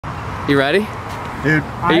You ready? Dude,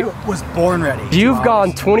 I was born ready. You've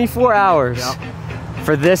gone 24 hours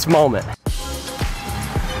for this moment.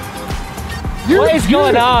 What is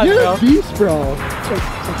going on, you're bro? A beast, bro.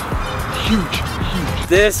 Huge.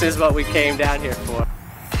 This is what we came down here for.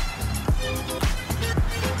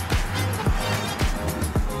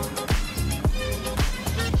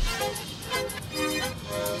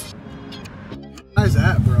 Where's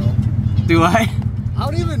that, bro? Do I?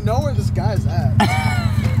 I don't even know where this guy's at.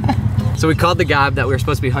 So we called the guy that we were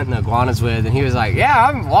supposed to be hunting iguanas with, and he was like, yeah,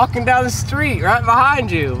 I'm walking down the street right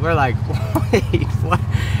behind you. We're like, wait, what?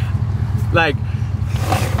 Like,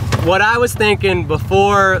 what I was thinking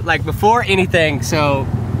before anything, so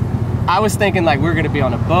I was thinking like we're gonna be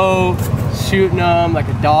on a boat, shooting them, like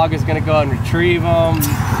a dog is gonna go and retrieve them.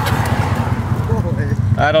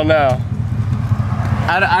 I don't know.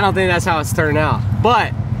 I don't think that's how it's turning out,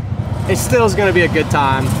 but it still is gonna be a good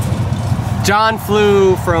time. John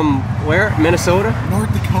flew from where? Minnesota?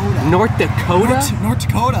 North Dakota. North Dakota? North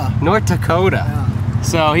Dakota. North Dakota. Yeah.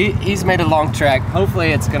 So he's made a long trek. Hopefully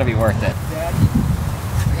it's gonna be worth it.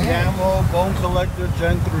 Camel Bone Collector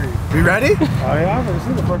Gen 3. You ready? I am. This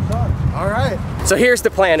is the first time. All right. So here's the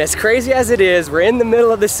plan. As crazy as it is, we're in the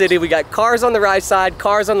middle of the city. We got cars on the right side,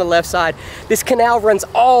 cars on the left side. This canal runs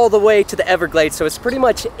all the way to the Everglades, so it's pretty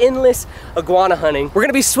much endless iguana hunting. We're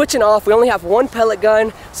gonna be switching off. We only have one pellet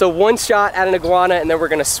gun, so one shot at an iguana, and then we're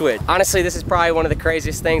gonna switch. Honestly, this is probably one of the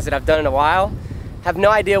craziest things that I've done in a while. Have no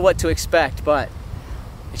idea what to expect, but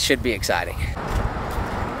it should be exciting.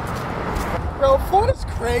 Bro, Florida's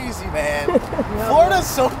crazy, man. Florida's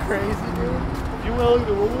so crazy, dude. You willing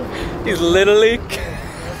to move? He's literally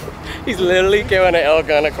giving an elk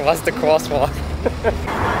gun across the crosswalk.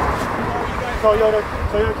 So your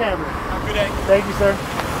camera. Have a good day. Thank you, sir.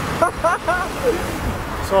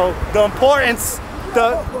 So the importance,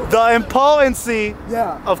 the impotency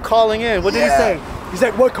of calling in. What did he say? He's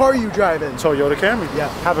like, what car are you driving? Toyota Camry. Yeah.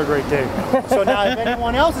 Have a great day. So now if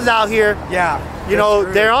anyone else is out here, you know,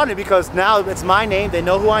 they're on it because now it's my name. They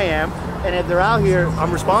know who I am. And if they're out here, I'm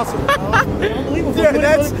responsible. Unbelievable. Yeah,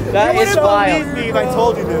 that is wild. Believe me if I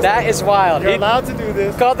told you this. That is wild. You're allowed to do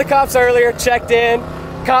this. Called the cops earlier, checked in.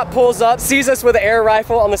 Cop pulls up, sees us with an air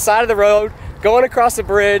rifle on the side of the road, going across the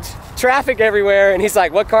bridge, traffic everywhere, and he's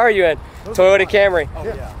like, what car are you in? Toyota Camry. Oh,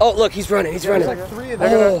 yeah. Oh, look, he's running, he's running. There's like 3 of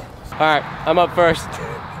them. All right, I'm up first.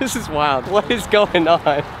 This is wild. What is going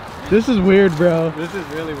on? This is weird, bro. This is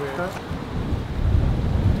really weird.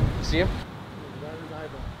 See him?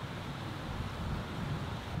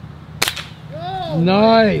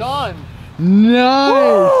 Nice. Done.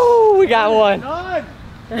 Nice. Woo, we got one. Done.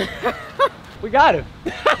 We got him.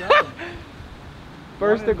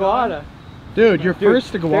 First iguana. Dude, your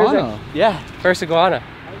first iguana. Yeah, first iguana.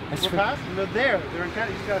 We're past them. They're there. They're in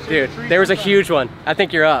Canada. You just gotta Dude, shake the tree there was a sometimes. huge one. I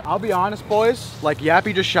think you're up. I'll be honest, boys. Like,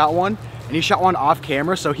 Yappy just shot one, and he shot one off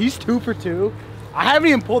camera, so he's 2 for 2. I haven't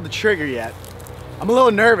even pulled the trigger yet. I'm a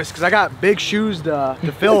little nervous because I got big shoes to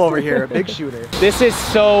fill over here, a big shooter. This is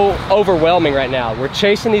so overwhelming right now. We're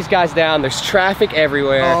chasing these guys down. There's traffic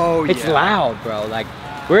everywhere. Oh, it's yeah. loud, bro. Like,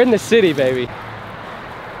 we're in the city, baby.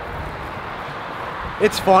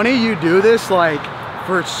 It's funny you do this, like,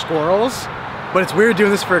 for squirrels, but it's weird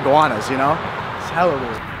doing this for iguanas, you know? It's hella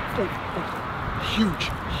weird. Huge,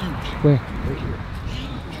 huge. Where? Right here.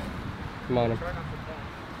 Come on.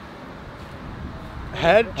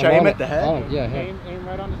 Head? Should I aim at the head? Oh, yeah, head. Aim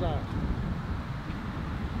right on his eye.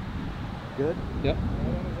 Good? Yep.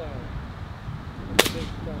 Right on his eye.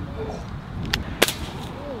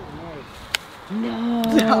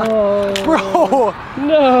 No. Bro!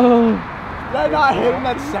 No. Did I not hit him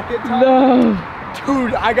that second time? No.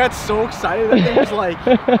 Dude, I got so excited. That thing was like...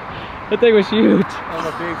 That thing was huge. On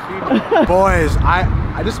a big feeder. Boys,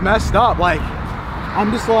 I just messed up. Like,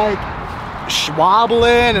 I'm just like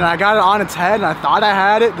wobbling, and I got it on its head, and I thought I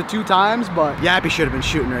had it the 2 times, but Yappy should have been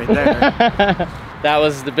shooting right there. That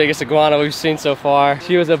was the biggest iguana we've seen so far.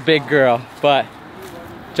 She was a big girl, but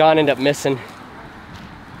John ended up missing.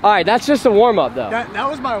 All right, that's just a warm-up though. That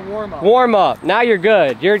was my warm-up. Warm-up. Now you're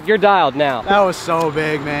good. You're dialed now. That was so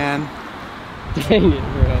big, man. Dang it,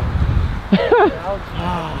 bro. You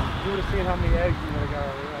would have seen how many eggs you would have got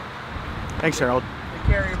already. Thanks, Harold.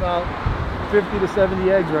 They carry about 50 to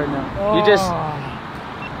 70 eggs right now. You just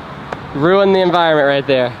ruined the environment right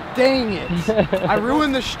there. Dang it. I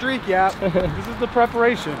ruined the streak, Yap. This is the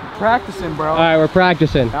preparation. Practicing, bro. All right, we're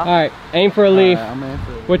practicing. Yeah. All right, aim for a leaf. Right, I'm aiming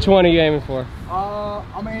for it. Which one are you aiming for?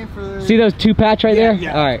 I'm aiming for the... See those 2 patch right there?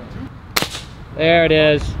 Yeah. All right. There it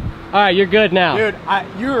is. All right, you're good now. Dude,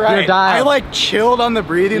 you're right. You're dialed. I like chilled on the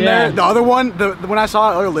breathing there. The other one, when I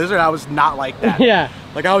saw another lizard, I was not like that. Yeah.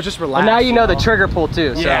 Like I was just relaxed. And now you know the trigger pull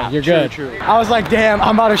too, so yeah, you're good. True. I was like, damn,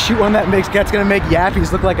 I'm about to shoot one that's gonna make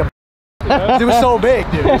Yappies look like a it was so big,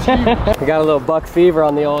 dude. It was huge. We got a little buck fever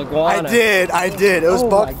on the old iguana. I did. It was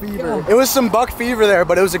buck fever. It was some buck fever there,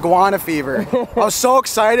 but it was iguana fever. I was so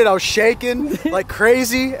excited, I was shaking like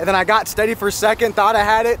crazy, and then I got steady for a second, thought I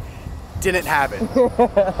had it, didn't have it.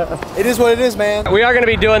 It is what it is, man. We are gonna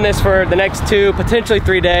be doing this for the next 2, potentially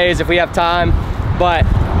 3 days if we have time, but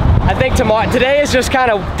I think today is just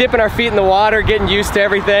kind of dipping our feet in the water, getting used to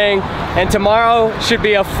everything, and tomorrow should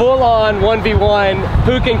be a full-on 1v1.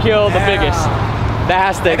 Who can kill the biggest?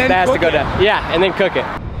 That has to go down. Yeah, and then cook it.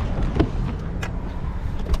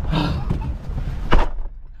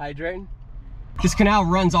 Hydrating. This canal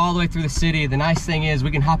runs all the way through the city. The nice thing is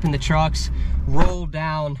we can hop in the trucks, roll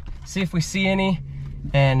down, see if we see any,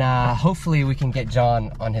 and hopefully we can get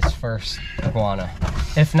John on his first iguana.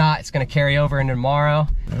 If not, it's gonna carry over into tomorrow.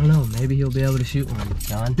 I don't know, maybe he'll be able to shoot one,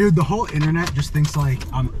 John. Dude, the whole internet just thinks like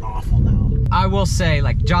I'm awful now. I will say,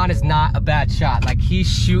 like, John is not a bad shot. Like,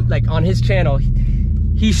 like on his channel,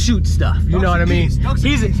 he shoots stuff, you know what I mean?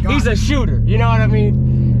 He's a shooter, you know what I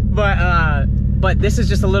mean? But this is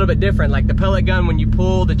just a little bit different. Like the pellet gun, when you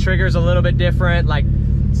pull, the trigger's a little bit different. Like,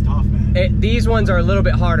 it's tough, man. These ones are a little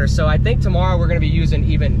bit harder. So I think tomorrow we're gonna be using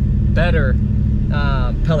even better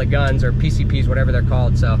pellet guns or PCPs, whatever they're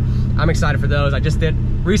called. So I'm excited for those. I just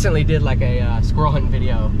recently did like a squirrel hunting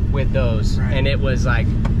video with those, and it was like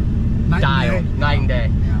night and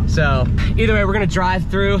day. Yeah. So either way, we're gonna drive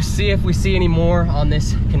through, see if we see any more on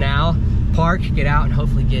this canal, park, get out, and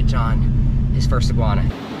hopefully get John his first iguana.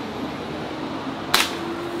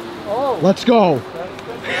 Oh, let's go.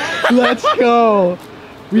 Let's go.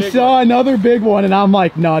 We saw another big one, and I'm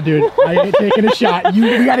like, nah, dude, I ain't taking a shot.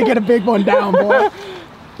 We gotta get a big one down, boy.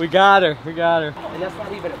 We got her. And that's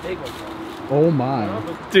not even a big one. Oh my.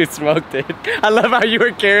 Dude smoked it. I love how you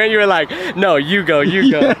were carrying. You were like, no, you go, you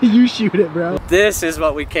go. Yeah, you shoot it, bro. This is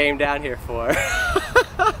what we came down here for.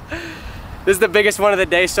 This is the biggest one of the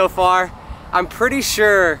day so far. I'm pretty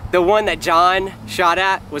sure the one that John shot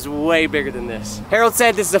at was way bigger than this. Harold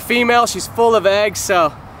said this is a female. She's full of eggs,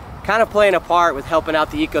 so kind of playing a part with helping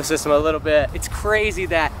out the ecosystem a little bit. It's crazy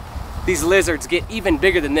that these lizards get even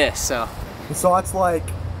bigger than this, so. So it's like,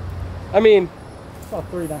 I mean, it's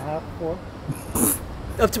about 3.5, 4.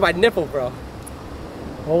 Up to my nipple, bro.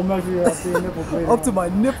 I'll measure you up to your nipple. Up to my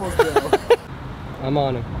nipples, bro. I'm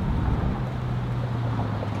on him.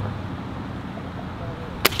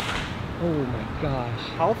 Oh my gosh.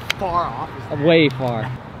 How far off is that? Way far.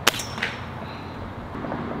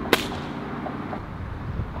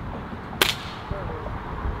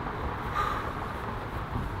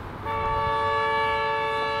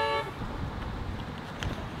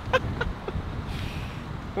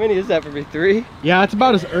 How many is that for me? 3? Yeah, it's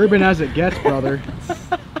about as urban as it gets, brother. This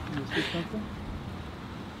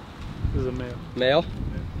is a male. Male?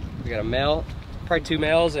 We got a male, probably 2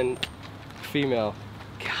 males and a female.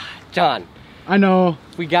 God, John. I know.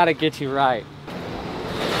 We gotta get you right.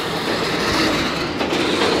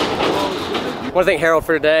 I want to thank Harold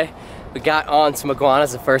for today. We got on some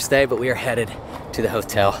iguanas the first day, but we are headed to the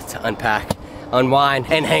hotel to unpack, unwind,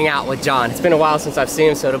 and hang out with John. It's been a while since I've seen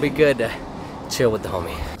him, so it'll be good to chill with the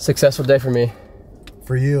homie. Successful day for me.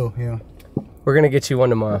 For you, yeah. We're gonna get you one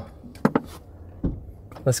tomorrow.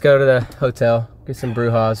 Let's go to the hotel, get some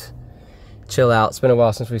brujas, chill out. It's been a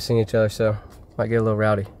while since we've seen each other, so might get a little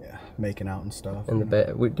rowdy. Yeah, making out and stuff. In the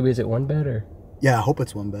bed. Is it 1 bed or? Yeah, I hope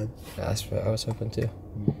it's 1 bed. Yeah, that's what I was hoping too.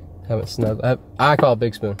 Haven't snuggled. I call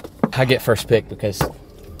Big Spoon. I get first pick because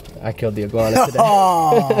I killed the iguana today.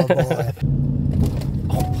 Oh, boy.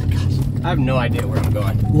 Oh my gosh. I have no idea where I'm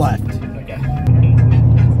going. Left. Okay.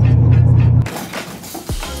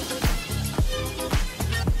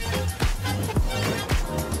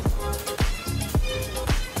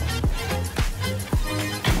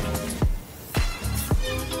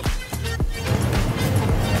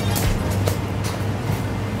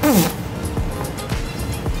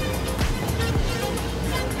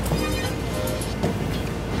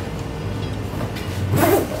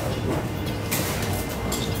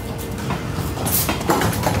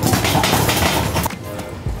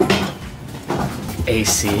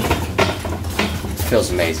 AC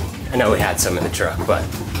feels amazing. I know we had some in the truck, but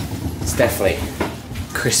it's definitely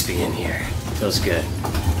crispy in here. Feels good.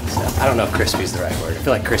 So, I don't know if crispy is the right word. I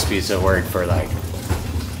feel like crispy is a word for like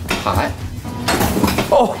hot.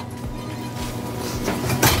 Oh!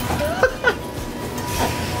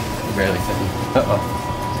 Barely fit. Uh-oh.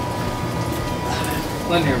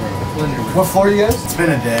 Blender room. What floor are you guys? It's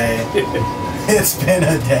been a day. It's been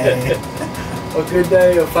a day. A good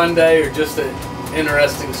day, a fun day, or just a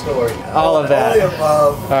interesting story. All of that. All the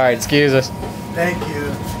above. All right, excuse us. Thank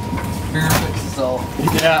you. So,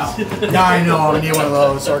 Yeah. Yeah, I know. I need one of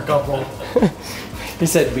those or a couple. He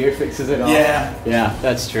said beer fixes it all. Yeah. Yeah,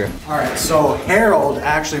 that's true. All right, so Harold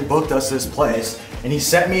actually booked us this place, and he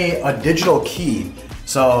sent me a digital key.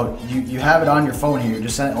 So you have it on your phone here. You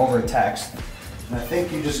just sent it over a text. And I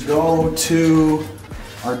think you just go to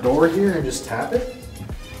our door here and just tap it.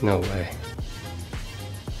 No way.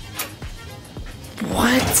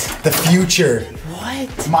 What? The future.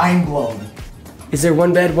 What? Mind blown. Is there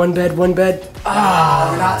one bed, one bed, one bed?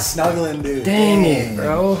 We're not snuggling, dude. Dang it,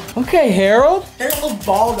 bro. Okay, Harold. Harold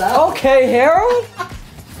balled out. Okay, Harold.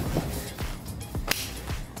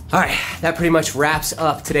 All right, that pretty much wraps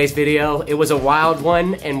up today's video. It was a wild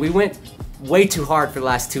one, and we went way too hard for the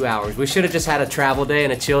last 2 hours. We should have just had a travel day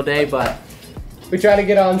and a chill day, but we tried to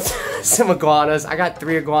get on some iguanas. I got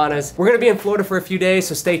 3 iguanas. We're gonna be in Florida for a few days,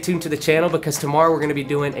 so stay tuned to the channel because tomorrow we're gonna be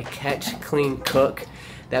doing a catch, clean, cook.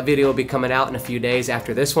 That video will be coming out in a few days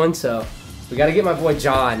after this one, so we gotta get my boy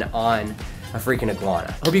John on a freaking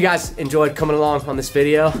iguana. Hope you guys enjoyed coming along on this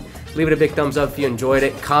video. Leave it a big thumbs up if you enjoyed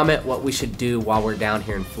it. Comment what we should do while we're down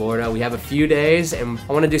here in Florida. We have a few days and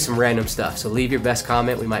I wanna do some random stuff, so leave your best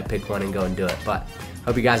comment. We might pick one and go and do it, but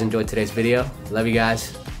hope you guys enjoyed today's video. Love you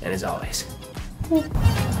guys, and as always.